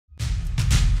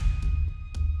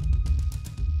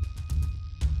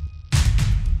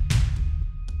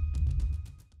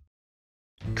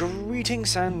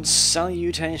Greetings and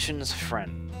salutations,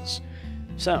 friends.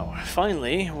 So,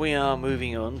 finally, we are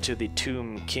moving on to the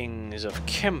Tomb Kings of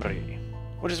Khemri,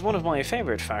 which is one of my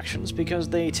favourite factions because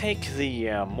they take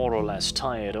the more or less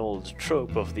tired old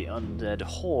trope of the undead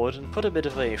horde and put a bit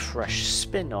of a fresh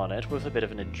spin on it with a bit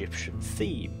of an Egyptian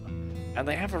theme. And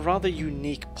they have a rather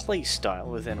unique playstyle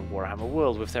within Warhammer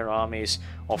world, with their armies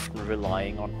often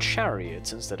relying on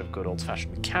chariots instead of good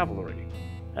old-fashioned cavalry,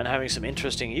 and having some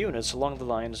interesting units along the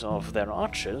lines of their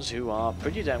archers, who are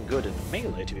pretty damn good in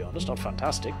melee, to be honest, not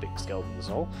fantastic, big skeletons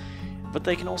and all, but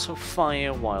they can also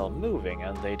fire while moving,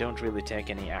 and they don't really take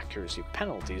any accuracy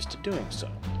penalties to doing so.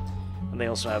 And they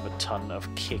also have a ton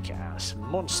of kick-ass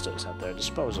monsters at their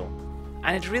disposal.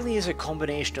 And it really is a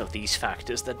combination of these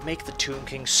factors that make the Tomb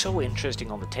King so interesting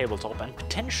on the tabletop and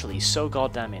potentially so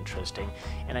goddamn interesting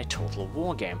in a total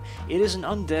wargame. It is an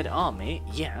undead army,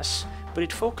 yes, but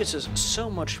it focuses so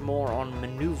much more on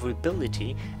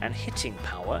maneuverability and hitting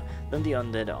power than the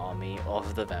undead army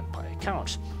of the Vampire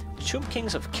Count. The Tomb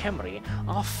Kings of Khemri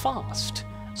are fast,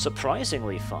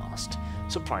 surprisingly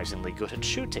good at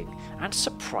shooting, and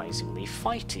surprisingly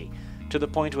fighty, to the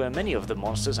point where many of the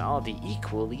monsters are the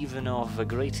equal even of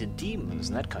greater demons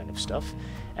and that kind of stuff,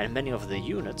 and many of the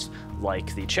units,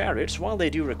 like the chariots, while they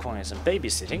do require some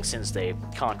babysitting since they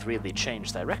can't really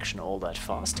change direction all that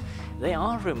fast, they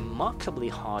are remarkably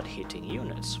hard-hitting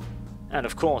units. And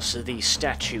of course, the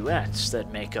statuettes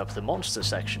that make up the monster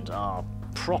sections are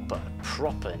proper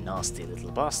nasty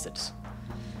little bastards.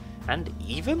 And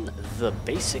even the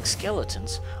basic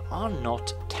skeletons are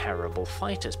not terrible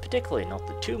fighters, particularly not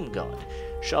the Tomb Guard.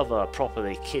 Shove a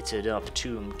properly kitted up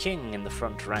Tomb King in the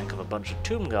front rank of a bunch of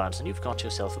Tomb Guards and you've got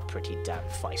yourself a pretty damn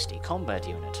feisty combat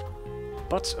unit.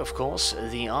 But, of course,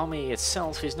 the army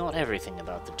itself is not everything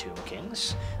about the Tomb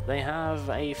Kings. They have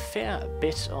a fair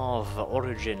bit of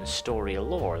origin story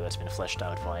lore that's been fleshed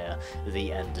out via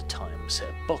the End Times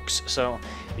books. So,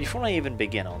 before I even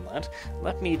begin on that,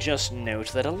 let me just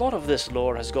note that a lot of this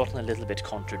lore has gotten a little bit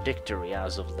contradictory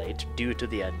as of late due to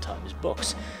the End Times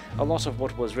books. A lot of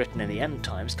what was written in the End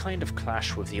Times kind of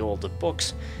clash with the older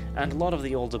books, and a lot of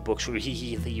the older books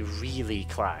really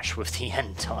clash with the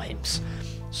End Times.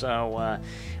 So,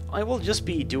 I will just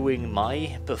be doing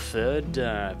my preferred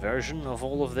version of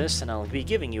all of this, and I'll be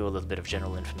giving you a little bit of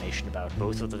general information about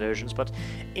both of the versions, but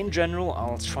in general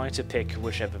I'll try to pick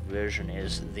whichever version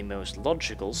is the most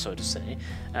logical, so to say,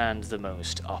 and the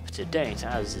most up-to-date,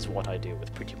 as is what I do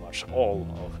with pretty much all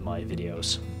of my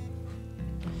videos.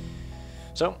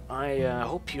 So, I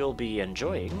hope you'll be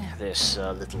enjoying this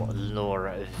little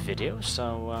lore video,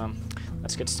 so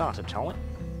let's get started, shall we?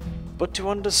 But to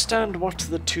understand what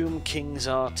the Tomb Kings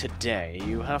are today,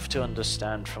 you have to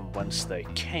understand from whence they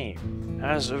came,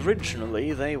 as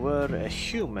originally they were a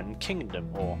human kingdom,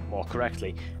 or more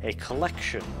correctly, a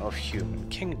collection of human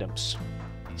kingdoms.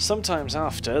 Sometimes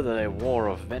after the War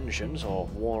of Vengeance, or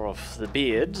War of the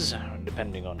Beards,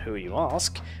 depending on who you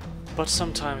ask, but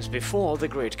sometimes before the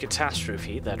great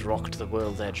catastrophe that rocked the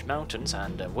World Edge Mountains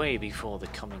and way before the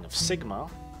coming of Sigmar,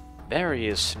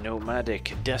 various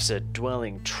nomadic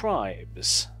desert-dwelling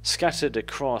tribes, scattered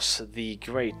across the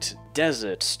great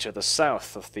deserts to the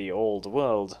south of the Old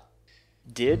World,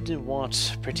 did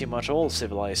what pretty much all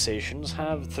civilizations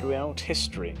have throughout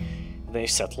history. They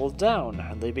settled down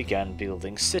and they began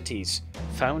building cities,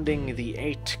 founding the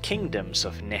 8 kingdoms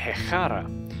of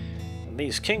Nehekhara.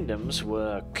 These kingdoms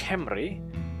were Khemri,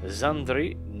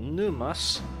 Zandri,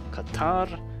 Numas,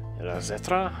 Qatar,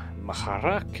 Razetra,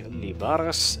 Maharak,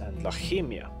 Libaras, and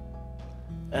Lachemia.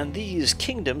 And these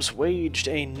kingdoms waged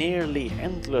a nearly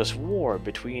endless war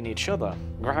between each other,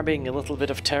 grabbing a little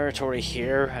bit of territory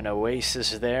here, an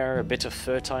oasis there, a bit of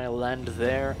fertile land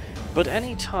there, but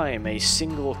any time a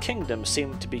single kingdom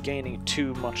seemed to be gaining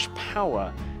too much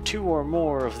power, 2 or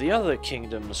more of the other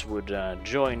kingdoms would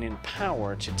join in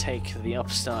power to take the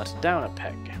upstart down a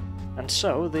peg. And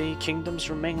so the kingdoms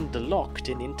remained locked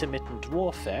in intermittent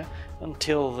warfare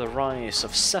until the rise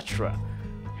of Settra,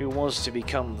 who was to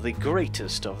become the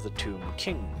greatest of the Tomb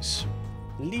Kings.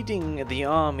 Leading the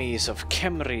armies of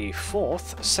Khemri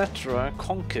forth, Settra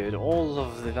conquered all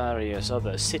of the various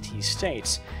other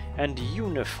city-states and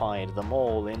unified them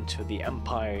all into the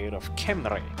Empire of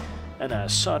Khemri, and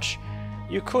as such,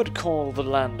 you could call the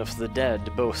Land of the Dead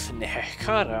both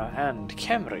Nehekhara and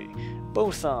Khemri.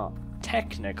 Both are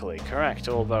technically correct,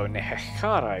 although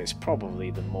Nehekhara is probably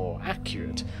the more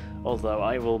accurate, although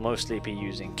I will mostly be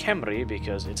using Khemri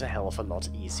because it's a hell of a lot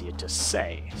easier to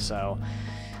say, so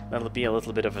that'll be a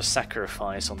little bit of a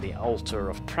sacrifice on the altar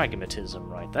of pragmatism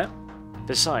right there.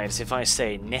 Besides, if I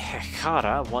say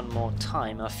Nehekhara one more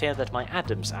time, I fear that my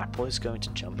Adam's apple is going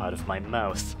to jump out of my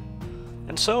mouth.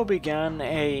 And so began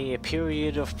a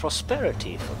period of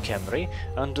prosperity for Cymru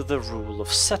under the rule of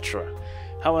Cetra.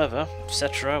 However,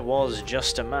 Cetra was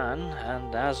just a man,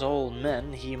 and as all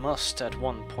men he must at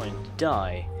one point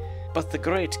die. But the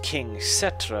great king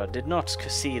Cetra did not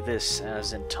see this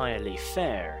as entirely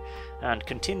fair, and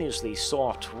continuously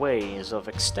sought ways of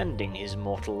extending his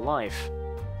mortal life.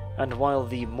 And while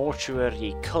the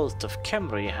mortuary cult of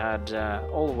Cymru had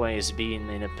always been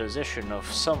in a position of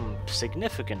some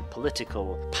significant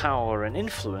political power and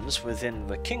influence within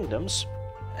the kingdoms,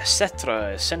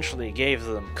 Cetra essentially gave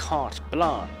them carte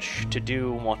blanche to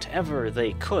do whatever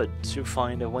they could to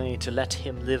find a way to let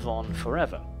him live on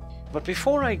forever. But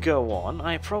before I go on,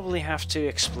 I probably have to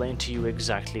explain to you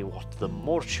exactly what the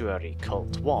mortuary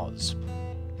cult was.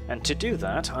 And to do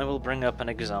that, I will bring up an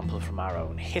example from our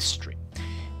own history.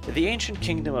 The ancient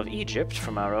kingdom of Egypt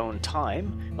from our own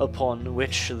time, upon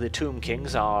which the Tomb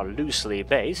Kings are loosely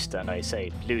based, and I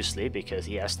say loosely because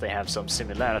yes, they have some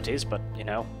similarities, but you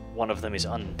know, one of them is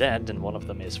undead and one of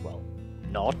them is, well,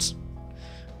 not.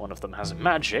 One of them has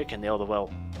magic and the other,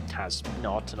 well, has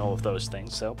not, and all of those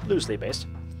things, so loosely based.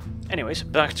 Anyways,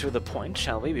 back to the point,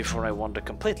 shall we, before I wander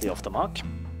completely off the mark.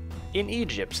 In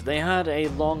Egypt, they had a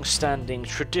long-standing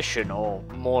tradition, or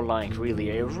more like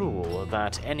really a rule,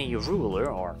 that any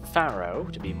ruler, or pharaoh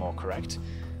to be more correct,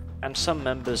 and some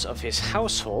members of his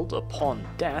household upon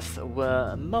death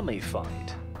were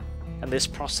mummified. And this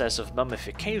process of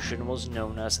mummification was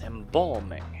known as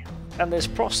embalming. And this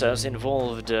process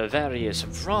involved various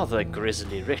rather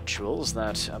grisly rituals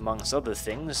that, amongst other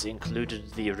things,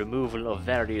 included the removal of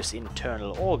various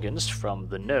internal organs from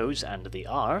the nose and the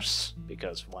arse,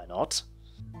 because why not?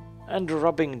 And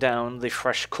rubbing down the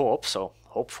fresh corpse, or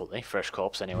hopefully fresh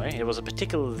corpse anyway. It was a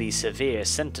particularly severe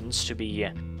sentence to be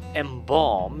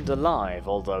embalmed alive,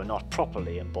 although not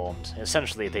properly embalmed.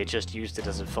 Essentially they just used it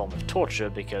as a form of torture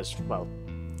because, well,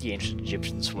 the ancient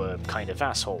Egyptians were kind of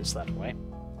assholes that way.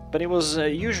 But it was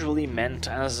usually meant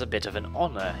as a bit of an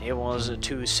honor. It was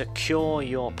to secure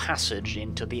your passage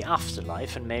into the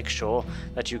afterlife and make sure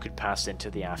that you could pass into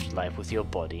the afterlife with your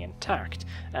body intact,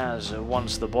 as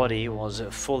once the body was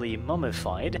fully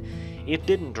mummified, it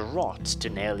didn't rot to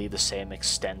nearly the same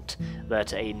extent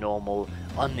that a normal,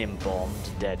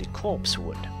 unembalmed dead corpse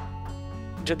would.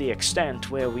 To the extent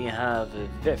where we have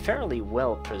fairly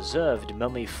well-preserved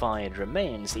mummified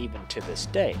remains even to this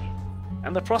day.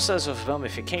 And the process of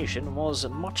mummification was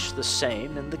much the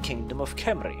same in the kingdom of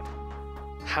Cymru.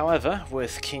 However,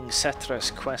 with King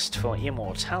Cetra's quest for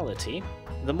immortality,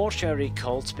 the mortuary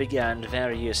cult began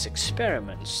various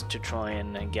experiments to try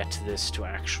and get this to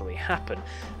actually happen,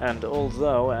 and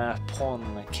although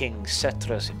upon King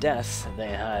Cetra's death they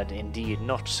had indeed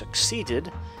not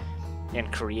succeeded in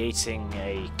creating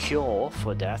a cure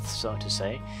for death, so to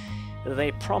say,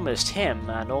 they promised him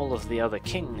and all of the other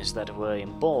kings that were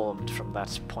embalmed from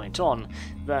that point on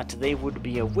that they would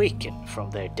be awakened from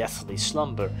their deathly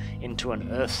slumber into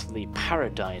an earthly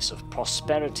paradise of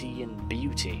prosperity and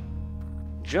beauty.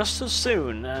 Just as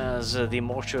soon as the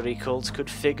mortuary cult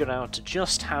could figure out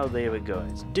just how they were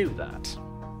going to do that.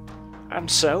 And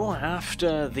so,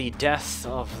 after the death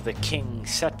of the King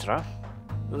Cetra,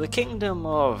 the kingdom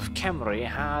of Cymru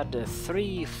had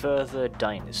 3 further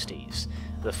dynasties,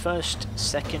 the first,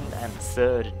 second, and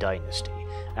third dynasty,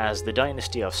 as the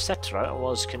dynasty of Cetra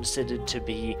was considered to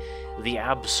be the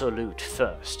absolute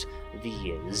first, the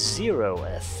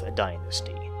 0th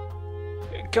dynasty.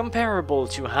 Comparable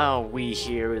to how we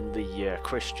here in the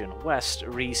Christian West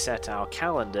reset our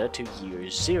calendar to year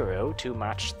 0 to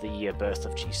match the birth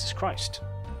of Jesus Christ.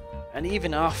 And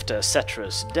even after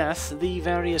Cetra's death, the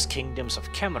various kingdoms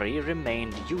of Cymru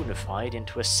remained unified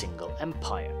into a single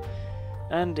empire.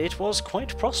 And it was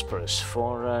quite prosperous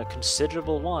for a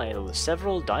considerable while,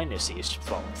 several dynasties,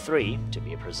 well, 3 to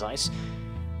be precise.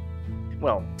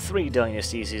 Well, 3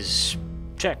 dynasties is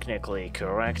technically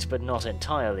correct, but not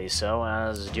entirely so,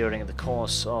 as during the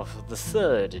course of the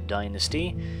 3rd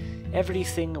dynasty,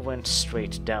 everything went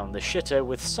straight down the shitter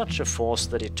with such a force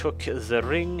that it took the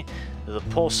ring, the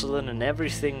porcelain, and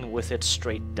everything with it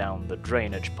straight down the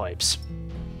drainage pipes.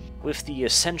 With the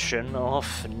ascension of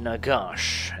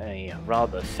Nagash, a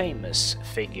rather famous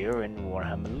figure in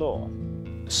Warhammer lore.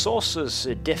 Sources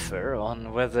differ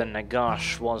on whether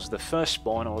Nagash was the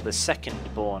firstborn or the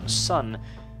second-born son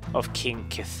of King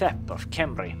Kithep of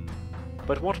Cymru,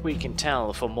 but what we can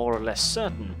tell for more or less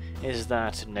certain is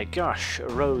that Nagash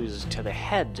rose to the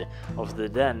head of the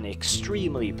then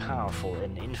extremely powerful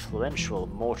and influential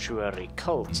mortuary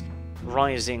cult,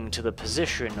 rising to the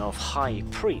position of High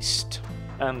Priest.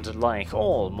 And like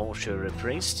all mortuary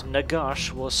priests,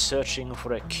 Nagash was searching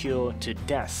for a cure to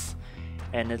death,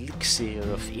 an elixir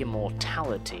of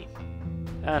immortality.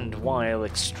 And while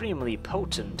extremely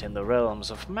potent in the realms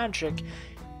of magic,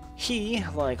 he,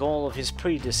 like all of his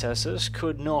predecessors,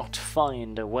 could not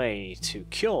find a way to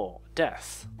cure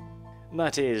death.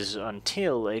 That is,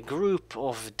 until a group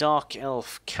of Dark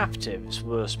Elf captives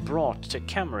was brought to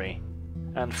Khemri,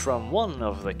 and from one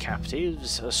of the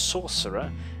captives, a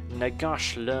sorcerer,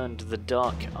 Nagash learned the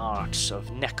dark arts of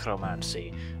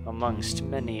necromancy, amongst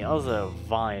many other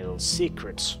vile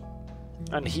secrets.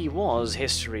 And he was,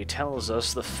 history tells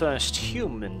us, the first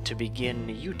human to begin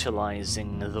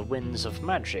utilizing the winds of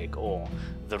magic, or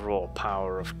the raw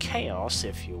power of chaos,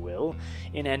 if you will,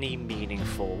 in any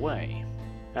meaningful way,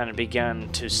 and began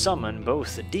to summon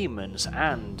both the demons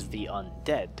and the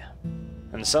undead.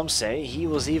 And some say he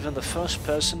was even the first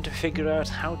person to figure out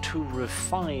how to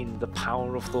refine the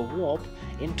power of the warp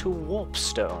into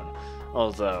warpstone,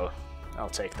 although I'll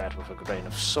take that with a grain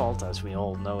of salt, as we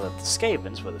all know that the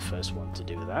Skavens were the first one to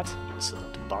do that,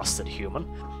 insolent bastard human.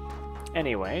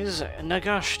 Anyways,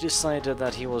 Nagash decided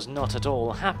that he was not at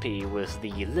all happy with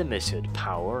the limited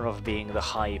power of being the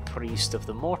high priest of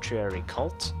the mortuary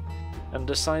cult, and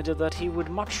decided that he would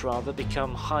much rather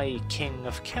become High King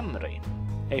of Khemri,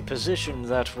 a position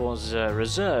that was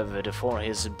reserved for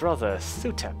his brother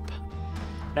Thutep.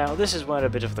 Now, this is where a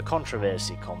bit of the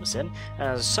controversy comes in,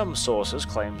 as some sources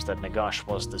claim that Nagash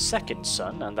was the second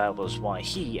son, and that was why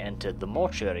he entered the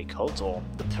mortuary cult, or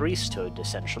the priesthood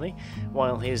essentially,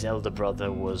 while his elder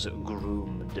brother was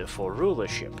groomed for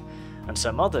rulership. And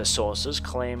some other sources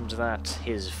claimed that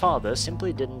his father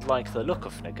simply didn't like the look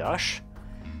of Nagash,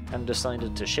 and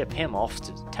decided to ship him off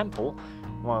to the temple,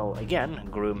 while again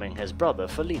grooming his brother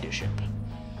for leadership.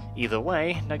 Either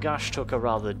way, Nagash took a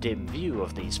rather dim view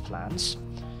of these plans,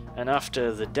 and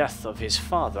after the death of his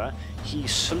father, he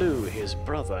slew his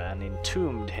brother and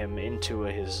entombed him into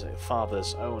his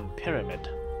father's own pyramid.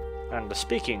 And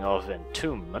speaking of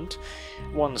entombment,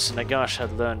 once Nagash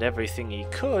had learned everything he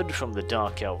could from the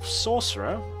Dark Elf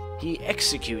sorcerer, he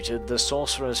executed the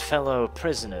sorcerer's fellow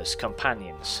prisoners'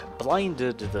 companions,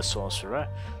 blinded the sorcerer,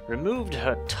 removed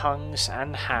her tongues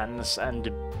and hands,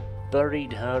 and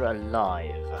buried her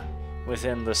alive,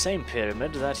 within the same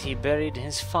pyramid that he buried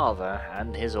his father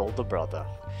and his older brother.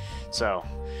 So,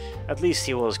 at least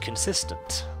he was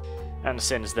consistent. And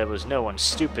since there was no one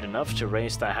stupid enough to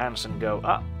raise their hands and go,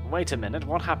 wait a minute,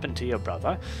 what happened to your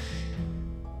brother?"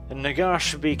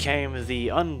 Nagash became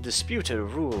the undisputed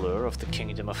ruler of the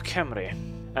Kingdom of Khemri,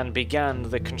 and began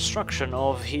the construction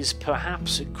of his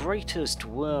perhaps greatest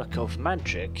work of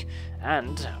magic,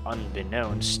 and,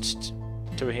 unbeknownst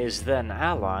to his then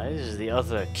allies, the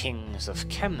other kings of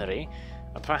Khemri,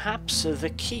 perhaps the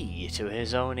key to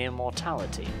his own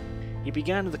immortality. He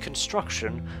began the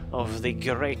construction of the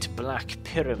Great Black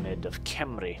Pyramid of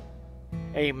Khemri,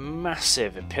 a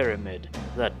massive pyramid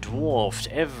that dwarfed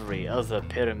every other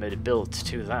pyramid built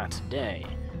to that day,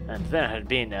 and there had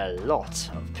been a lot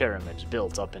of pyramids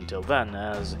built up until then,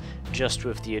 as, just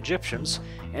with the Egyptians,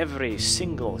 every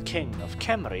single king of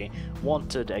Khemri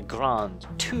wanted a grand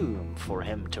tomb for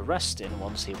him to rest in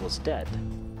once he was dead.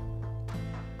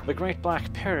 The Great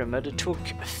Black Pyramid took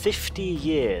 50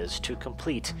 years to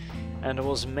complete, and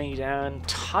was made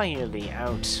entirely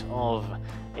out of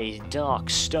a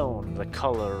dark stone the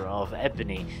color of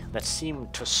ebony that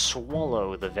seemed to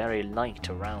swallow the very light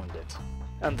around it.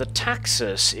 And the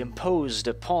taxes imposed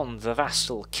upon the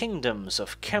vassal kingdoms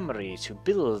of Khemri to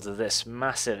build this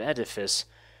massive edifice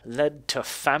led to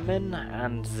famine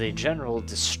and the general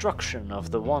destruction of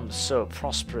the once so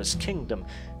prosperous kingdom,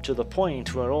 to the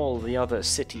point where all the other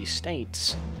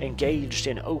city-states engaged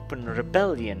in open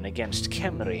rebellion against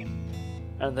Khemri,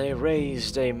 and they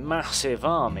raised a massive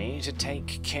army to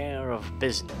take care of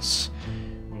business.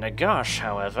 Nagash,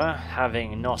 however,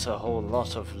 having not a whole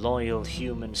lot of loyal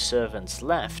human servants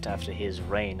left after his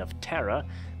reign of terror,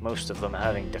 most of them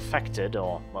having defected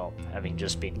or, well, having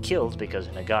just been killed because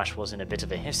Nagash was in a bit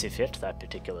of a hissy fit that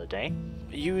particular day,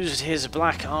 used his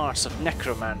black arts of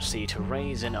necromancy to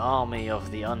raise an army of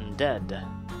the undead.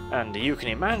 And you can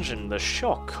imagine the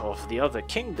shock of the other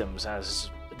kingdoms,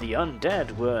 as the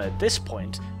undead were at this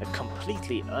point a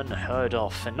completely unheard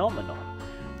of phenomenon.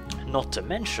 Not to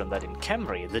mention that in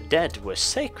Khemri the dead were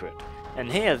sacred, and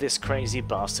here this crazy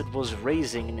bastard was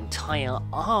raising an entire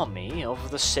army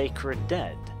of the sacred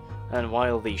dead. And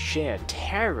while the sheer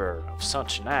terror of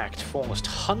such an act forced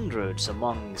hundreds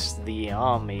amongst the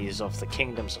armies of the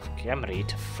kingdoms of Khemri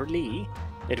to flee,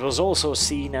 it was also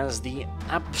seen as the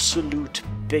absolute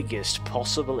biggest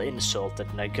possible insult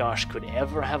that Nagash could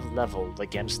ever have leveled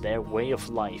against their way of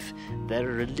life, their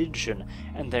religion,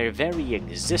 and their very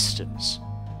existence.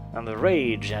 And the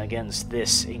rage against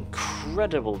this incredible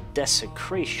incredible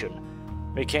desecration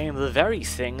became the very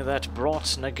thing that brought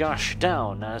Nagash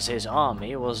down as his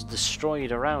army was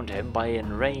destroyed around him by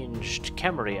enraged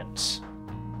Kemrians.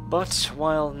 But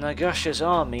while Nagash's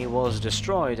army was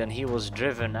destroyed and he was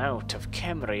driven out of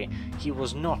Kemri, he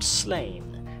was not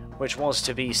slain, which was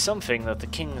to be something that the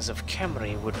kings of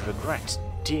Kemri would regret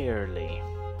dearly.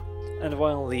 And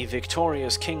while the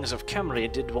victorious kings of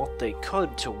Kemri did what they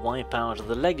could to wipe out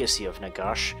the legacy of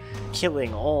Nagash,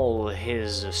 killing all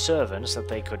his servants that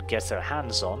they could get their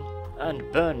hands on, and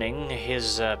burning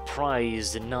his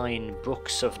prized 9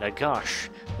 books of Nagash,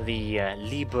 the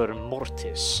Liber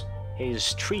Mortis,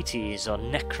 his treatise on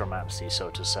necromancy, so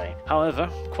to say. However,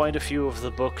 quite a few of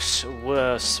the books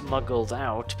were smuggled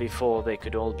out before they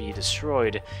could all be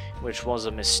destroyed, which was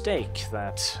a mistake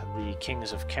that the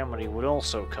kings of Kemri would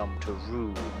also come to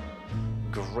rue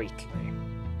greatly.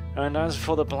 And as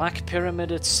for the Black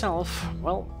Pyramid itself,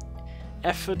 well,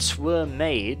 efforts were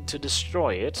made to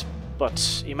destroy it,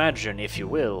 but imagine, if you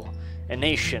will, a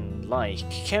nation like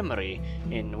Kemri,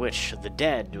 in which the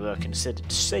dead were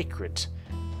considered sacred,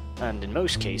 and in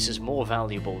most cases more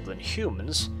valuable than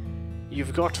humans.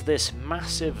 You've got this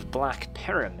massive black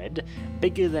pyramid,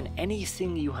 bigger than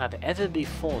anything you have ever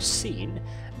before seen,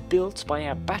 built by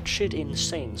a batshit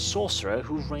insane sorcerer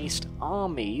who raised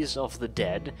armies of the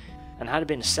dead and had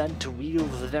been said to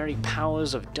wield the very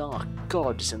powers of dark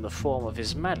gods in the form of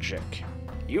his magic.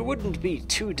 You wouldn't be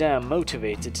too damn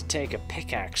motivated to take a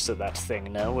pickaxe to that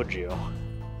thing now, would you?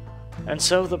 And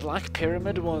so the Black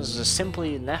Pyramid was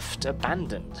simply left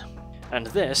abandoned, and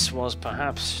this was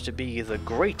perhaps to be the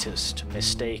greatest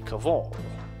mistake of all,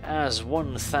 as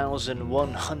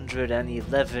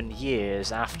 1111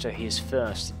 years after his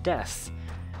first death,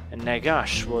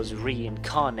 Nagash was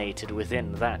reincarnated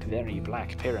within that very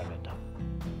Black Pyramid.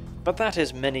 But that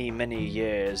is many, many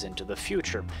years into the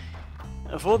future.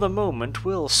 For the moment,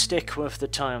 we'll stick with the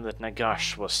time that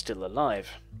Nagash was still alive.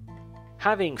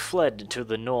 Having fled to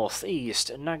the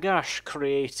northeast, Nagash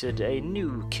created a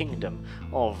new kingdom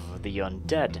of the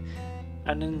undead,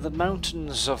 and in the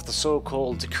mountains of the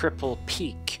so-called Cripple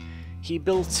Peak, he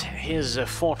built his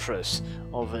fortress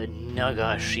of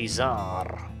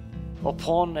Nagashizar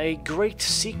upon a great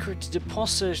secret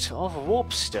deposit of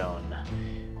warpstone.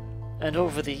 And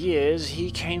over the years, he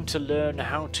came to learn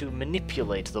how to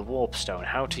manipulate the warpstone,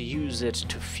 how to use it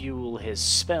to fuel his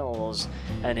spells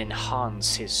and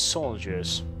enhance his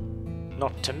soldiers.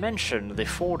 Not to mention the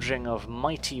forging of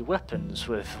mighty weapons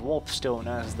with warpstone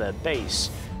as their base.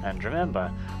 And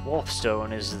remember,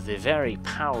 warpstone is the very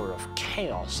power of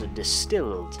chaos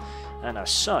distilled, and as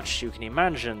such you can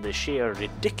imagine the sheer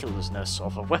ridiculousness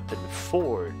of a weapon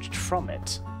forged from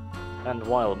it. And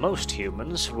while most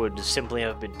humans would simply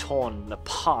have been torn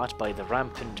apart by the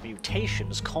rampant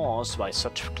mutations caused by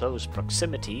such close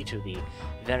proximity to the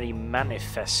very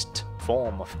manifest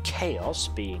form of chaos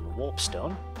being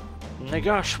warpstone,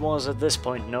 Nagash was at this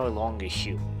point no longer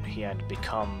human. He had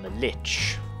become a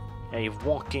lich, a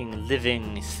walking,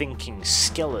 living, thinking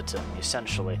skeleton,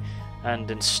 essentially,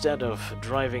 and instead of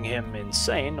driving him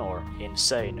insane, or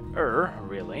insane-er,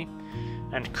 really,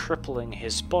 and crippling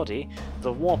his body,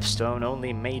 the warpstone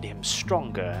only made him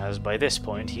stronger, as by this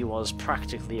point he was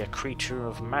practically a creature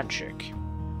of magic.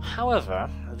 However,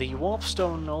 the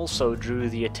warpstone also drew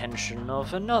the attention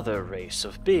of another race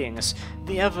of beings,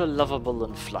 the ever-lovable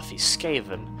and fluffy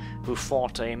Skaven, who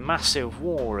fought a massive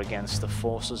war against the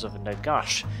forces of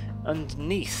Nagash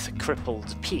underneath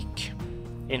Crippled Peak,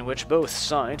 in which both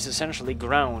sides essentially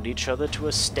ground each other to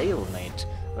a stalemate.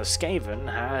 The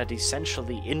Skaven had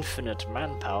essentially infinite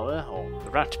manpower, or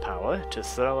rat power, to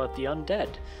throw at the undead,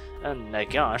 and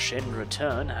Nagash in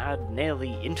return had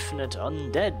nearly infinite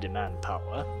undead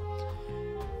manpower,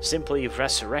 simply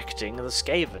resurrecting the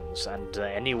Skavens and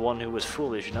anyone who was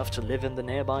foolish enough to live in the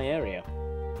nearby area.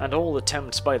 And all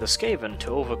attempts by the Skaven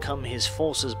to overcome his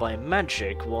forces by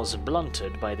magic was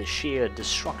blunted by the sheer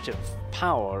destructive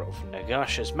power of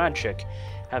Nagash's magic.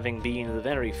 Having been the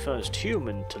very first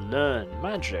human to learn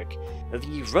magic,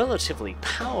 the relatively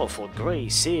powerful grey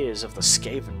seers of the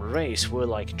Skaven race were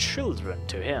like children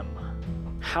to him.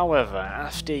 However,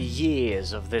 after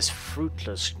years of this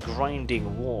fruitless,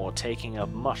 grinding war taking up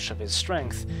much of his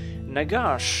strength,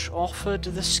 Nagash offered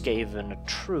the Skaven a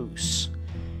truce.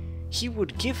 He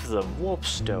would give them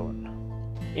warpstone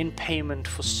in payment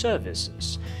for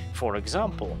services. For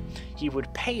example, he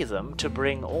would pay them to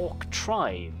bring orc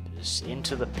tribes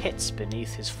into the pits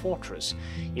beneath his fortress.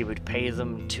 He would pay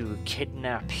them to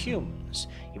kidnap humans.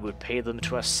 He would pay them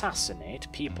to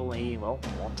assassinate people he, well,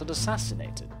 wanted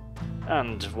assassinated.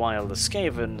 And while the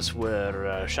Skavens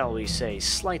were, shall we say,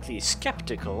 slightly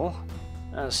skeptical,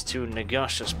 As to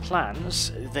Nagash's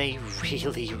plans, they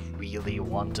really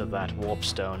wanted that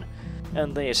warpstone,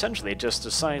 and they essentially just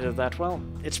decided that, well,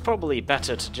 it's probably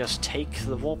better to just take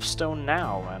the warpstone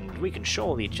now, and we can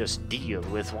surely just deal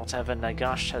with whatever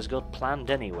Nagash has got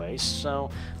planned anyway, so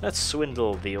let's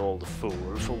swindle the old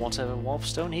fool for whatever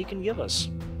warpstone he can give us.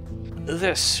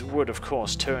 This would of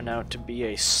course turn out to be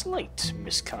a slight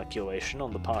miscalculation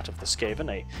on the part of the Skaven,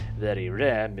 a very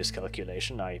rare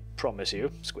miscalculation, I promise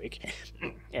you, squeak.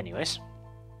 Anyways.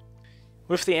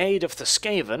 With the aid of the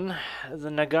Skaven, the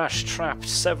Nagash trapped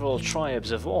several tribes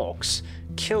of orcs,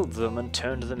 killed them and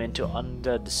turned them into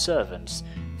undead servants,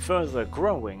 further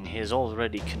growing his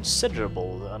already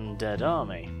considerable undead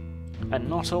army. And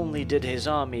not only did his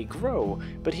army grow,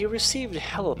 but he received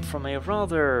help from a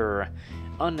rather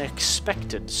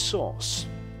unexpected source.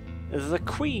 The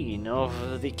queen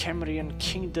of the Kemrian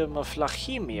kingdom of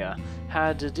Lachemia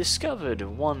had discovered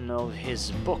one of his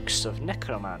books of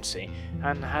necromancy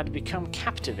and had become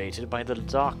captivated by the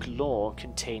dark lore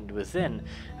contained within,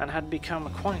 and had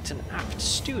become quite an apt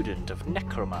student of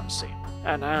necromancy.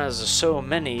 And as so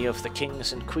many of the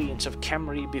kings and queens of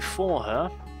Kemri before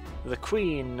her, the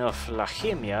queen of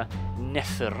Lachemia,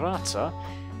 Neferata,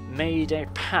 made a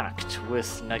pact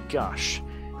with Nagash.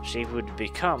 She would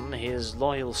become his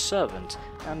loyal servant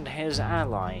and his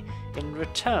ally in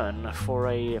return for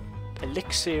an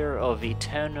elixir of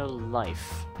eternal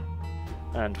life.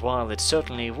 And while it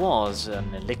certainly was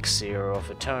an elixir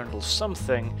of eternal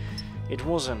something, it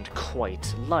wasn't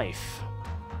quite life,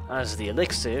 as the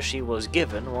elixir she was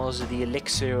given was the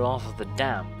elixir of the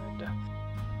damned.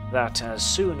 That as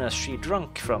soon as she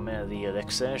drank from the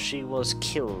elixir, she was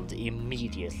killed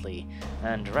immediately,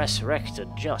 and resurrected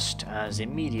just as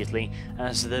immediately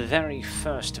as the very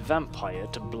first vampire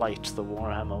to blight the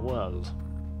Warhammer world.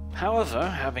 However,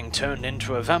 having turned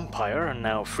into a vampire and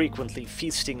now frequently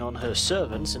feasting on her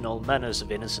servants and all manners of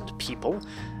innocent people,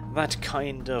 that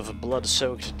kind of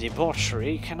blood-soaked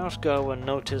debauchery cannot go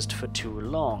unnoticed for too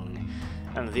long.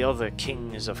 And the other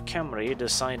kings of Kemri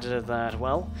decided that,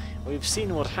 well, we've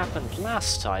seen what happened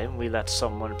last time we let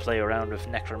someone play around with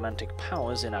necromantic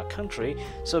powers in our country,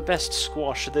 so best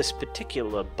squash this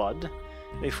particular bud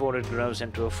before it grows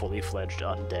into a fully fledged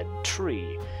undead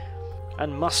tree,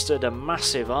 and mustered a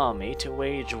massive army to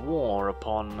wage war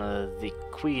upon the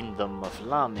queendom of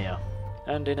Lamia.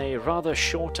 And in a rather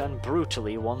short and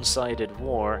brutally one-sided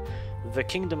war, the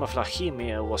kingdom of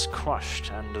Lachemia was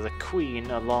crushed, and the queen,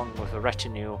 along with a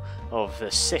retinue of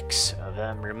 6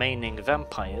 remaining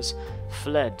vampires,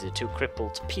 fled to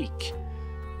Crippled Peak,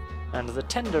 and the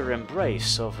tender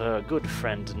embrace of her good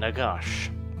friend Nagash.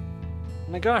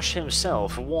 Nagash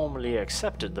himself warmly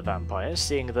accepted the vampires,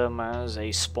 seeing them as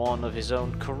a spawn of his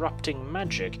own corrupting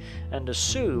magic, and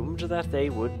assumed that they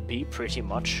would be pretty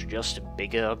much just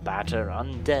bigger, badder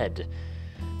undead,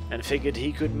 and figured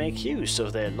he could make use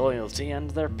of their loyalty and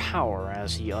their power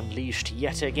as he unleashed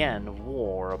yet again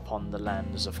war upon the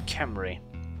lands of Kemri.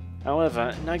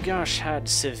 However, Nagash had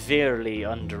severely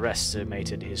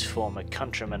underestimated his former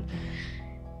countryman.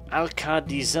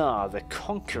 Alcadizar the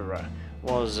Conqueror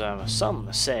was,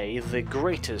 some say, the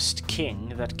greatest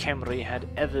king that Kemri had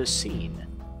ever seen,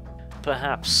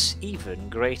 perhaps even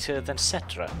greater than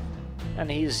Setra,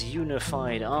 and his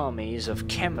unified armies of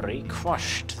Kemri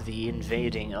crushed the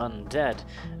invading undead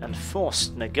and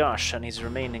forced Nagash and his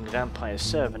remaining vampire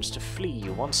servants to flee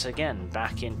once again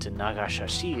back into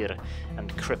Nagashashir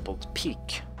and Crippled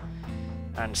Peak.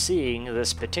 And seeing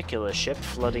this particular ship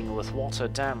flooding with water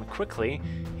damn quickly,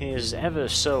 his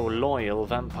ever-so-loyal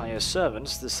vampire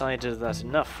servants decided that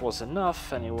enough was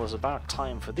enough, and it was about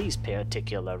time for these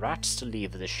particular rats to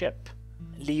leave the ship,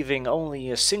 leaving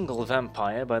only a single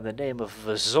vampire by the name of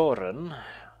Vazoran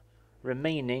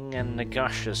remaining in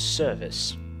Nagash's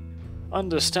service.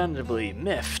 Understandably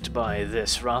miffed by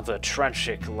this rather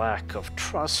tragic lack of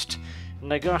trust,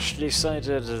 Nagash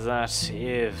decided that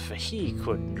if he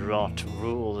could not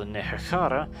rule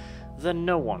Nehekara, then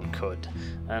no one could,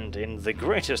 and in the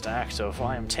greatest act of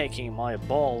 "I am taking my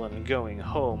ball and going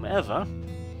home" ever,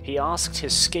 he asked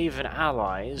his Skaven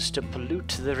allies to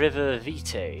pollute the river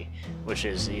Vitae, which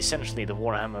is essentially the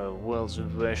Warhammer world's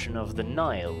version of the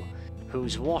Nile,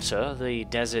 whose water the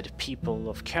desert people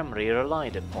of Kemri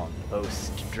relied upon,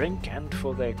 both to drink and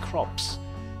for their crops.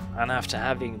 And after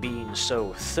having been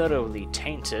so thoroughly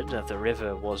tainted that the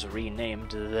river was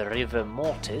renamed the River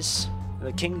Mortis,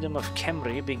 the kingdom of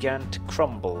Kemri began to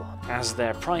crumble, as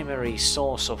their primary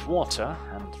source of water,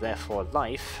 and therefore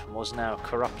life, was now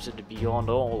corrupted beyond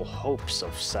all hopes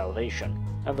of salvation.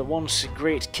 And the once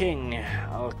great king,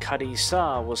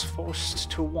 Al-Qadisar, was forced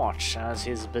to watch as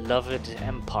his beloved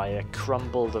empire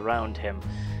crumbled around him,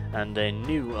 and a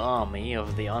new army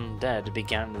of the undead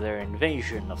began their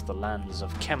invasion of the lands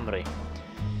of Kemri.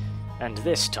 And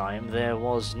this time there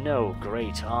was no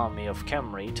great army of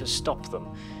Kemri to stop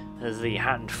them. The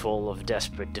handful of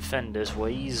desperate defenders were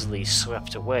easily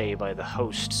swept away by the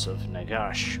hosts of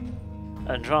Nagash.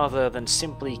 And rather than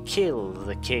simply kill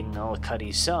the king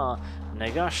Al-Qadisar,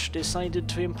 Nagash decided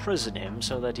to imprison him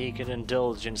so that he could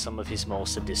indulge in some of his more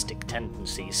sadistic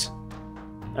tendencies.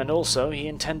 And also he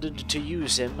intended to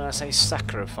use him as a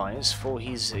sacrifice for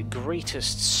his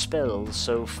greatest spell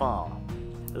so far.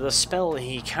 The spell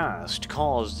he cast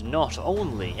caused not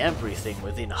only everything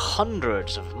within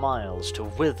hundreds of miles to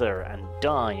wither and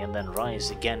die and then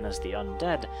rise again as the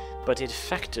undead, but it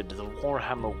affected the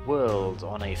Warhammer world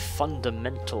on a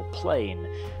fundamental plane,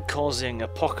 causing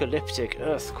apocalyptic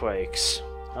earthquakes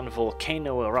and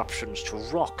volcano eruptions to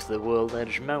rock the World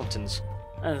Edge Mountains.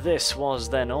 And this was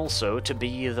then also to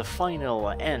be the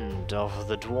final end of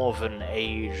the Dwarven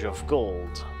Age of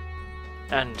Gold.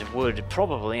 And would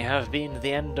probably have been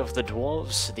the end of the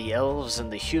dwarves, the elves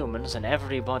and the humans and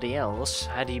everybody else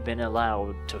had he been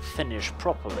allowed to finish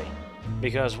properly.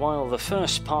 Because while the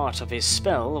first part of his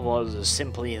spell was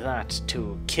simply that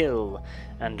to kill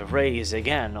and raise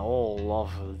again all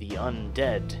of the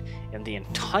undead in the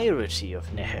entirety of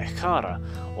Nehekara,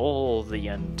 all the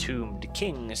entombed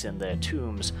kings in their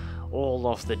tombs, all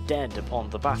of the dead upon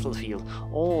the battlefield,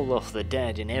 all of the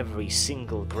dead in every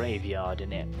single graveyard,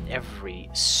 in every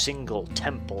single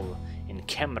temple in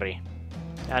Kemri,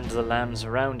 and the lands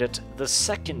around it, the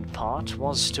second part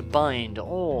was to bind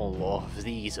all of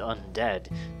these undead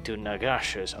to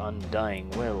Nagash's undying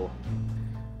will.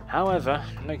 However,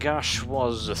 Nagash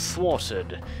was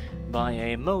thwarted by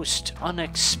a most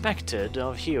unexpected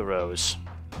of heroes.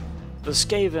 The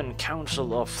Skaven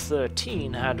Council of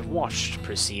 13 had watched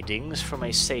proceedings from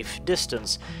a safe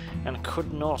distance and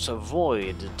could not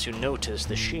avoid to notice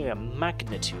the sheer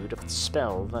magnitude of the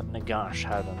spell that Nagash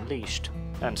had unleashed.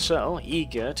 And so,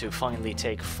 eager to finally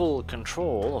take full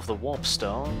control of the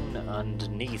Warpstone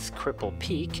underneath Cripple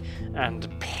Peak, and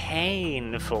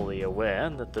painfully aware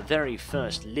that the very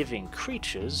first living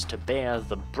creatures to bear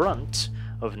the brunt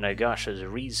of Nagash's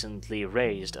recently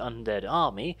raised undead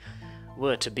army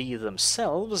were to be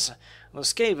themselves, the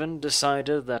Skaven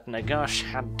decided that Nagash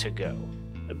had to go.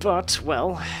 But,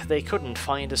 well, they couldn't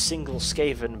find a single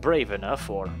Skaven brave enough,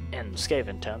 or, in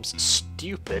Skaven terms,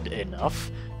 stupid enough,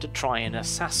 to try and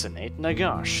assassinate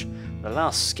Nagash. The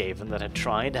last Skaven that had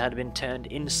tried had been turned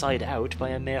inside out by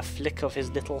a mere flick of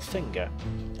his little finger.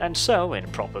 And so, in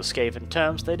proper Skaven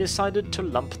terms, they decided to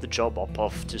lump the job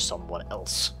off to someone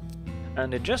else.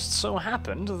 And it just so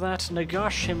happened that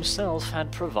Nagash himself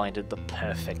had provided the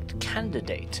perfect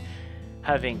candidate,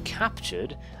 having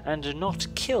captured and not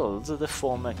killed the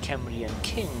former Kemrian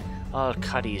king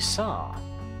Al-Qadisar.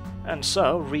 And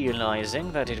so,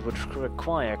 realizing that it would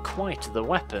require quite the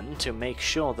weapon to make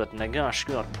sure that Nagash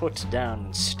got put down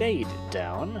and stayed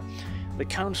down, the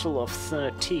Council of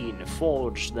 13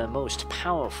 forged their most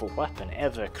powerful weapon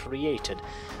ever created,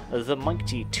 the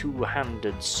mighty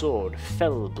two-handed sword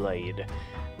Fellblade,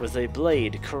 with a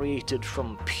blade created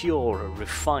from pure,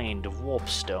 refined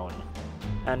warpstone,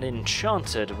 and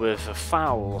enchanted with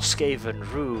foul Skaven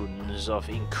runes of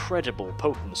incredible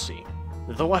potency.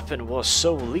 The weapon was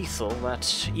so lethal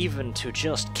that even to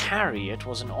just carry it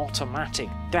was an automatic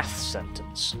death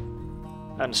sentence.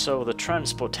 And so the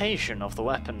transportation of the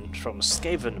weapon from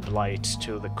Skavenblight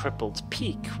to the Crippled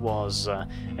Peak was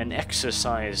an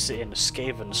exercise in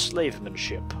Skaven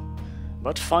slavemanship.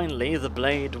 But finally the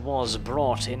blade was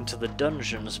brought into the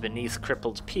dungeons beneath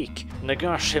Crippled Peak.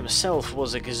 Nagash himself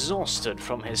was exhausted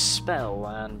from his spell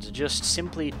and just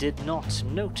simply did not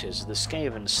notice the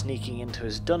Skaven sneaking into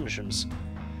his dungeons,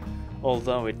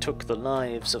 although it took the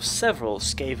lives of several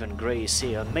Skaven Grey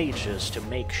Seer mages to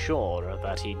make sure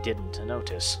that he didn't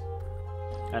notice.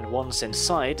 And once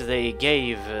inside, they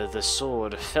gave the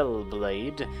sword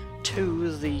Fellblade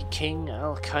to the King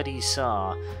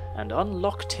Al-Qadisar and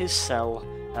unlocked his cell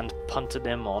and punted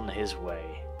him on his way.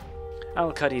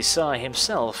 Al-Qadisar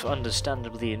himself,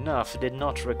 understandably enough, did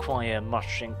not require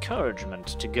much encouragement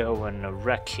to go and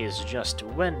wreak his just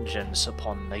vengeance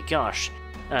upon Nagash,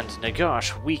 and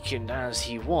Nagash, weakened as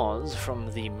he was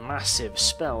from the massive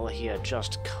spell he had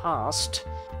just cast,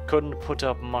 couldn't put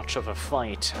up much of a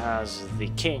fight as the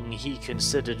king he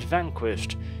considered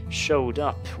vanquished showed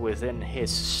up within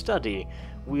his study,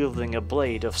 wielding a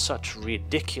blade of such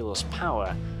ridiculous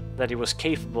power that he was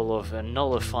capable of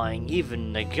nullifying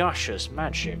even Nagash's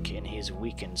magic in his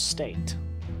weakened state.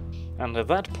 And at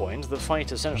that point, the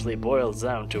fight essentially boils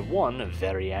down to one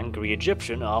very angry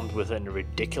Egyptian armed with a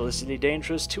ridiculously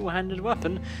dangerous two-handed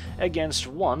weapon against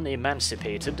one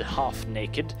emancipated,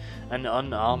 half-naked, and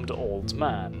unarmed old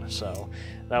man, so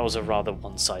that was a rather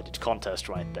one-sided contest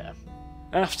right there.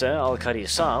 After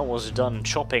Al-Qarisa was done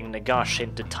chopping Nagash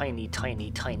into tiny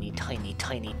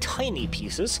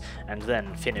pieces, and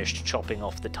then finished chopping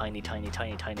off the tiny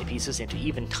pieces into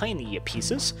even tinier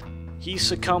pieces, he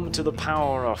succumbed to the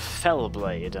power of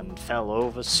Fellblade and fell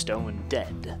over stone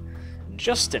dead,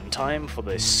 just in time for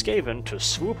the Skaven to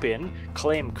swoop in,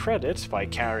 claim credit by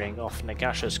carrying off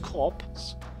Nagash's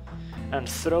corpse, and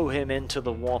throw him into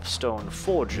the Warpstone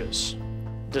Forges,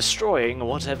 destroying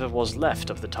whatever was left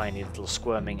of the tiny little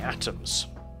squirming atoms.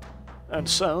 And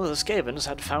so the Skavens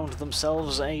had found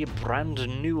themselves a brand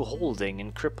new holding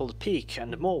in Crippled Peak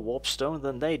and more Warpstone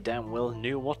than they damn well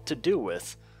knew what to do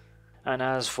with. And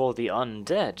as for the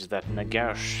undead that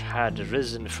Nagash had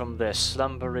risen from their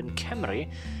slumber in Khemri,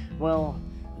 well,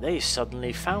 they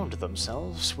suddenly found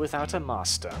themselves without a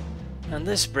master. And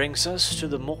this brings us to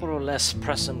the more or less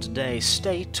present-day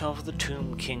state of the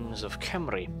Tomb Kings of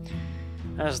Khemri.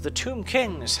 As the Tomb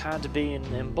Kings had been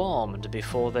embalmed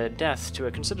before their death to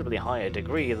a considerably higher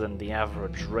degree than the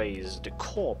average raised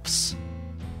corpse,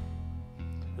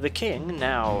 the king,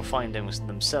 now finding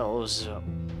themselves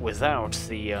without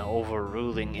the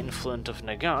overruling influence of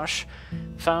Nagash,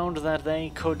 found that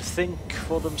they could think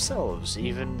for themselves,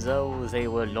 even though they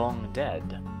were long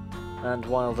dead. And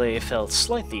while they felt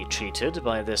slightly cheated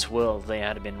by this world they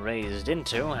had been raised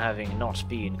into, having not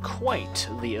been quite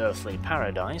the earthly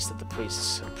paradise that the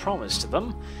priests had promised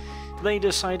them, they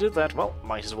decided that, well,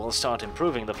 might as well start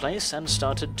improving the place, and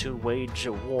started to wage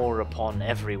a war upon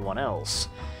everyone else.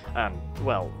 And,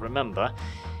 well, remember,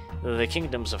 the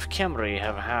kingdoms of Khemri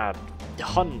have had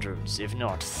hundreds, if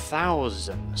not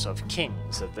thousands, of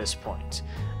kings at this point,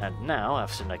 and now,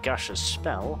 after Nagash's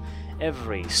spell,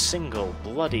 every single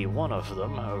bloody one of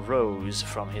them arose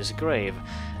from his grave,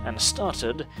 and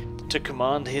started to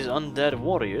command his undead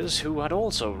warriors who had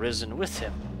also risen with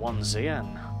him once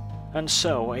again. And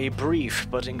so, a brief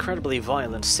but incredibly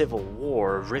violent civil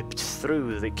war ripped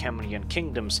through the Khemrian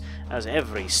kingdoms as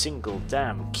every single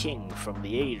damn king from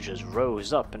the ages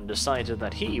rose up and decided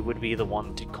that he would be the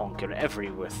one to conquer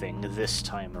everything this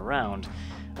time around,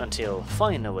 until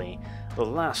finally, the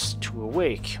last to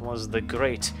awake was the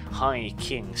great High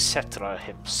King Setra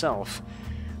himself,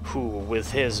 who,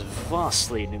 with his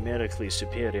vastly numerically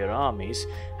superior armies,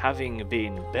 having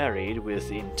been buried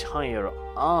with entire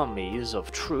armies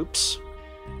of troops,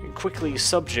 quickly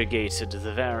subjugated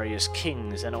the various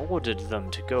kings and ordered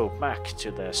them to go back to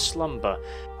their slumber,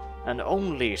 and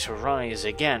only to rise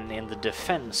again in the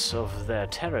defense of their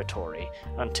territory,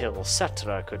 until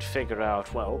Setra could figure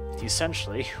out, well,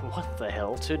 essentially, what the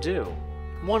hell to do.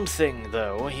 One thing,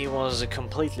 though, he was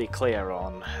completely clear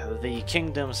on. The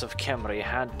kingdoms of Khemri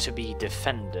had to be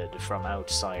defended from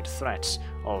outside threats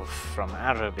from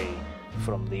Araby,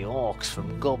 from the orcs,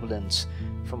 from goblins,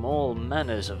 from all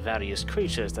manners of various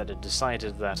creatures that had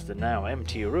decided that the now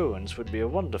empty ruins would be a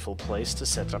wonderful place to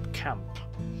set up camp.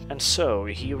 And so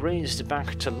he raised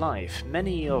back to life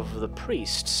many of the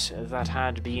priests that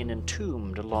had been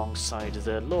entombed alongside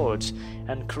their lords,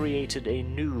 and created a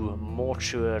new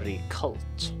mortuary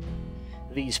cult.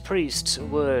 These priests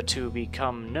were to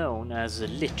become known as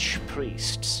Lich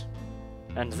Priests,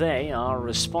 and they are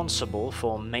responsible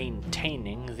for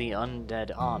maintaining the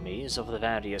undead armies of the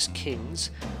various kings,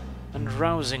 and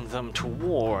rousing them to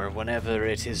war whenever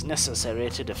it is necessary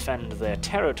to defend their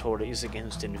territories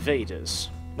against invaders.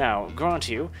 Now, grant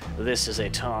you, this is a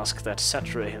task that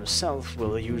Setra himself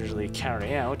will usually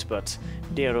carry out, but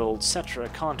dear old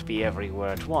Setra can't be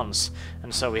everywhere at once,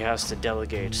 and so he has to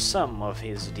delegate some of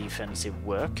his defensive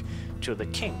work to the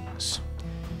kings.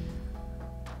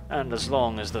 And as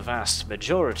long as the vast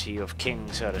majority of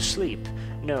kings are asleep,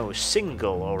 no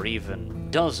single or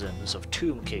even dozens of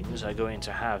Tomb Kings are going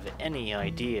to have any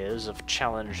ideas of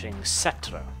challenging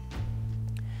Setra,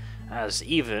 as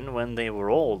even when they were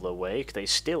all awake they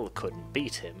still couldn't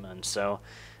beat him, and so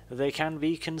they can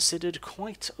be considered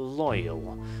quite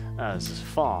loyal, as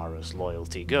far as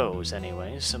loyalty goes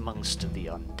anyways, amongst the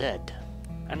undead.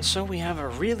 And so we have a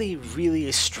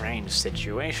really strange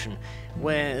situation,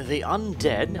 where the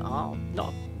undead are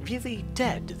really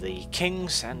dead. The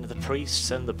kings and the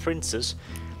priests and the princes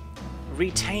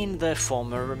retain their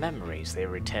former memories, they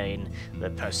retain their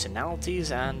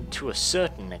personalities and, to a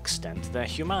certain extent, their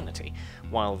humanity,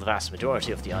 while the vast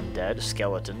majority of the undead,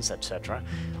 skeletons, etc.,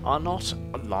 are not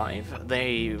alive.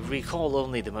 They recall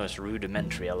only the most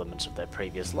rudimentary elements of their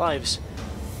previous lives,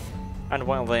 and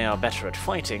while they are better at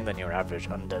fighting than your average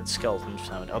undead skeleton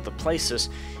found in other places,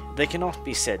 they cannot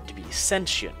be said to be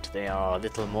sentient. They are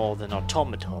little more than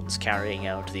automatons carrying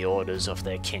out the orders of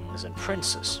their kings and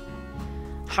princes.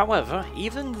 However,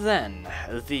 even then,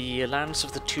 the lands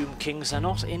of the Tomb Kings are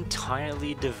not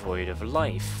entirely devoid of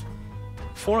life.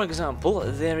 For example,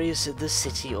 there is the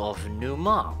city of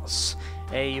Numas,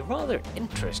 a rather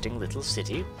interesting little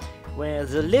city where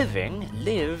the living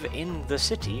live in the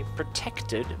city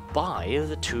protected by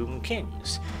the Tomb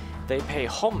Kings. They pay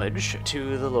homage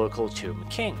to the local Tomb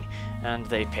King, and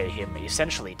they pay him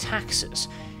essentially taxes,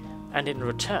 and in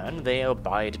return they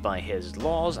abide by his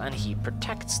laws and he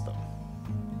protects them.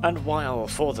 And while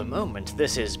for the moment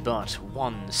this is but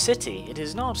one city, it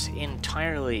is not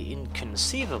entirely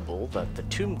inconceivable that the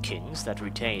Tomb Kings that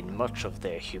retain much of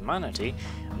their humanity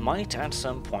might at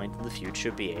some point in the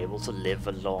future be able to live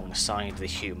alongside the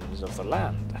humans of the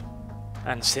land.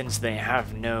 And since they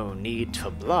have no need for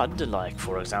blood, like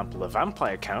for example the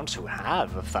vampire counts who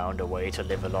have found a way to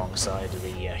live alongside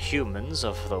the humans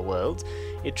of the world,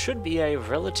 it should be a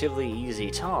relatively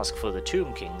easy task for the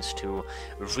Tomb Kings to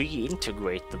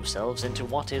reintegrate themselves into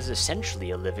what is essentially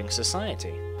a living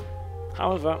society.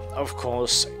 However, of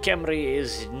course, Khemri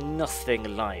is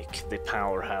nothing like the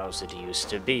powerhouse it used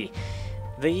to be.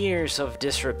 The years of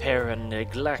disrepair and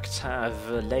neglect have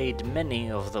laid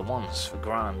many of the once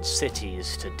grand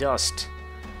cities to dust,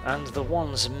 and the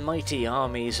once mighty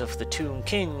armies of the Tomb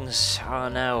Kings are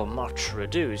now much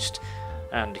reduced,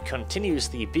 and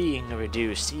continuously being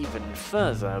reduced even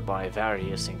further by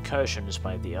various incursions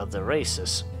by the other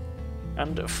races.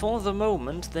 And for the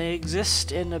moment they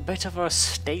exist in a bit of a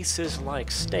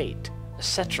stasis-like state.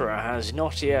 Cetra has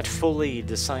not yet fully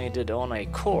decided on a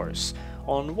course.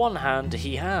 On one hand,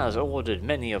 he has ordered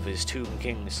many of his Tomb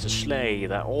Kings to slay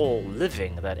all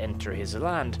living that enter his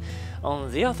land.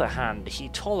 On the other hand, he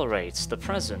tolerates the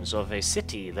presence of a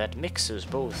city that mixes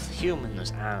both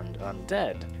humans and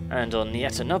undead. And on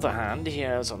yet another hand, he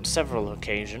has on several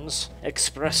occasions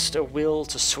expressed a will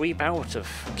to sweep out of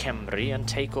Khemri and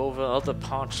take over other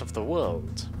parts of the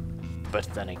world. But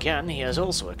then again, he has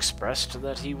also expressed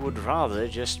that he would rather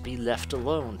just be left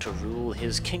alone to rule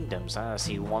his kingdoms as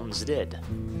he once did.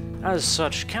 As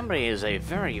such, Khemri is a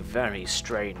very, very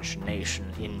strange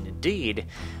nation indeed,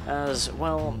 as,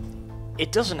 well,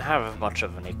 it doesn't have much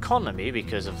of an economy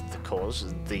because of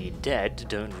course the dead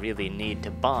don't really need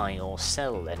to buy or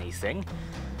sell anything,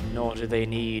 nor do they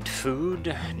need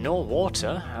food, nor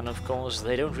water, and of course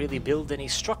they don't really build any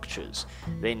structures.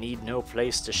 They need no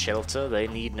place to shelter, they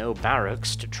need no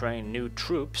barracks to train new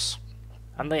troops,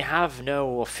 and they have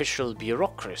no official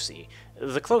bureaucracy.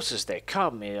 The closest they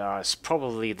come is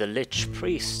probably the lich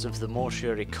priests of the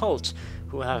mortuary cult,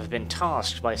 who have been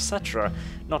tasked by Cetra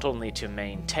not only to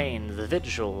maintain the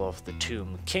vigil of the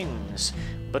Tomb Kings,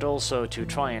 but also to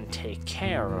try and take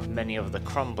care of many of the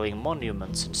crumbling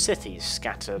monuments and cities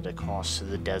scattered across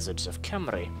the deserts of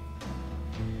Khemri.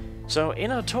 So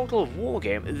in a total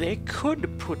wargame, they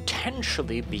could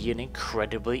potentially be an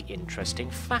incredibly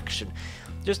interesting faction.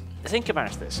 Just think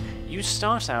about this. You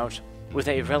start out with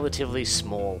a relatively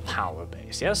small power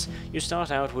base, yes? You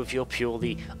start out with your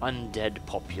purely undead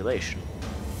population.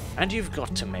 And you've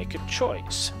got to make a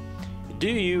choice. Do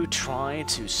you try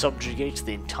to subjugate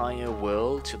the entire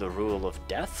world to the rule of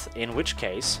death, in which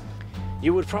case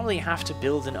you would probably have to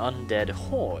build an undead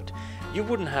horde. You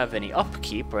wouldn't have any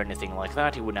upkeep or anything like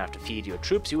that, you wouldn't have to feed your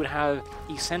troops, you would have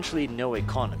essentially no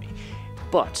economy.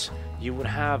 But you would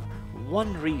have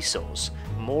one resource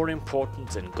more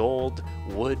important than gold,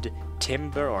 wood,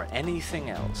 timber, or anything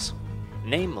else.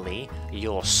 Namely,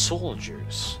 your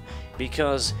soldiers.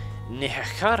 Because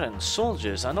Nehekaran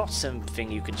soldiers are not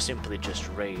something you can simply just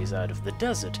raise out of the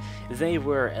desert. They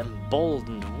were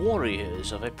emboldened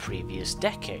warriors of a previous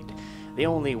decade. The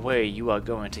only way you are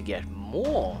going to get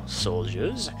more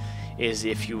soldiers is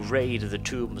if you raid the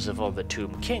tombs of all the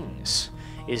Tomb Kings,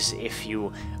 is if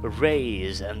you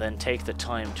raise and then take the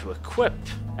time to equip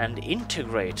and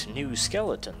integrate new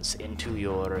skeletons into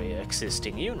your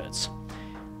existing units.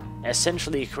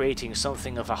 Essentially creating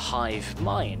something of a hive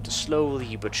mind,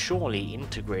 slowly but surely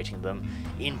integrating them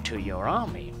into your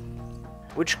army.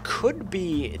 which could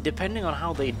be, depending on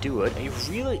how they do it, a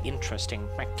really interesting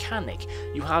mechanic.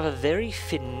 You have a very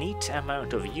finite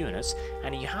amount of units,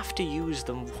 and you have to use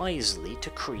them wisely to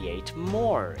create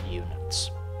more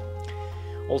units.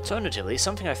 Alternatively,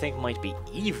 something I think might be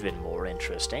even more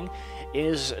interesting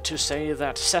is to say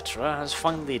that Cetra has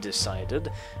finally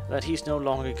decided that he's no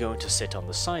longer going to sit on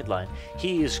the sideline.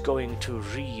 He is going to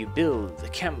rebuild the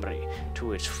Cambry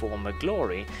to its former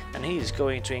glory, and he is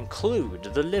going to include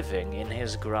the living in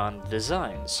his grand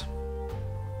designs.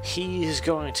 He is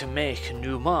going to make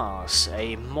New Mars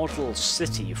a model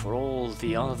city for all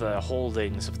the other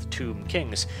holdings of the Tomb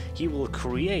Kings. He will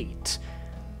create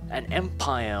an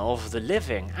empire of the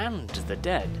living and the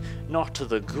dead, not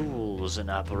the ghouls and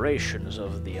aberrations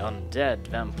of the undead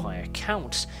vampire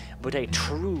counts, but a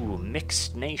true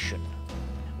mixed nation,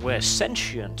 where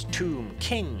sentient Tomb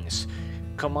Kings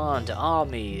command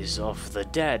armies of the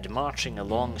dead marching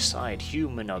alongside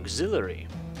human auxiliary.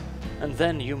 And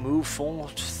then you move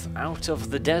forth out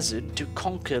of the desert to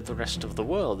conquer the rest of the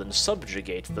world and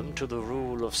subjugate them to the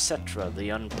rule of Cetra the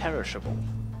Unperishable.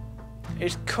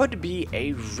 It could be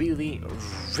a really,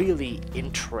 really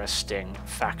interesting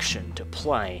faction to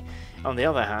play. On the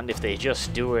other hand, if they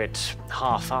just do it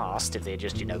half-assed, if they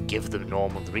just, give them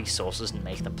normal resources and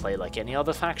make them play like any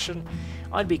other faction,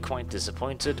 I'd be quite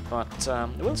disappointed, but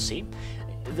we'll see.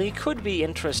 They could be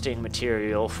interesting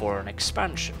material for an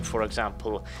expansion. For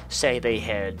example, say they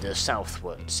head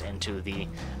southwards into the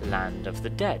land of the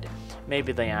dead.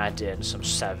 Maybe they add in some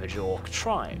savage orc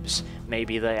tribes.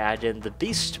 Maybe they add in the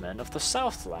beastmen of the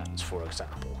Southlands, for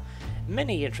example.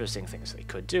 Many interesting things they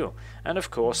could do. And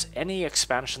of course, any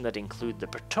expansion that include the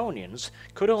Bretonnians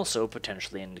could also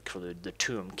potentially include the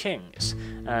Tomb Kings,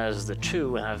 as the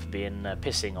two have been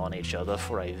pissing on each other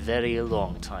for a very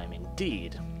long time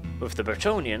indeed. With the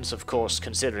Bretonnians, of course,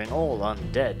 considering all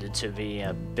undead to be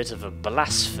a bit of a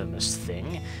blasphemous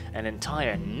thing, an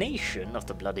entire nation of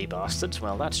the bloody bastards,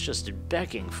 well, that's just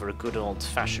begging for a good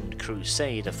old-fashioned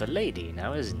crusade of the lady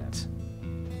now, isn't it?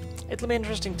 It'll be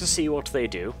interesting to see what they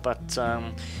do, but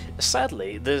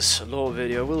sadly, this lore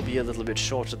video will be a little bit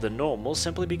shorter than normal,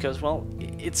 simply because, well,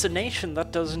 it's a nation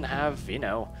that doesn't have,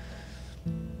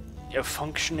 a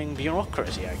functioning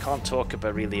bureaucracy. I can't talk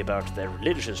really about their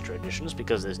religious traditions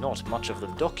because there's not much of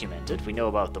them documented. We know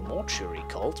about the mortuary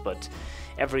cult, but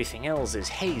everything else is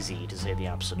hazy, to say the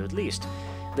absolute least.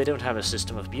 They don't have a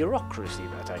system of bureaucracy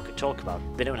that I could talk about.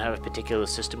 They don't have a particular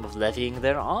system of levying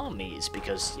their armies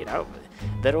because,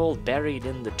 they're all buried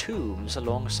in the tombs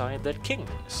alongside their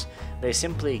kings. They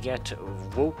simply get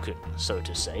woken, so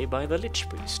to say, by the lich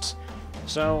priests.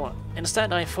 So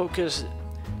instead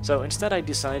I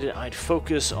decided I'd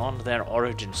focus on their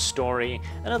origin story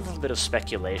and a little bit of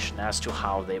speculation as to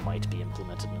how they might be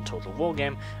implemented in Total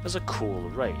Wargame as a cool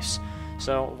race.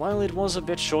 So while it was a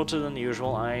bit shorter than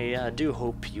usual, I do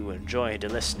hope you enjoyed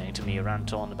listening to me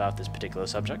rant on about this particular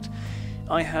subject.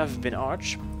 I have been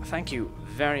Arch, thank you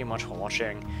very much for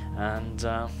watching, and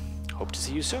hope to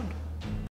see you soon.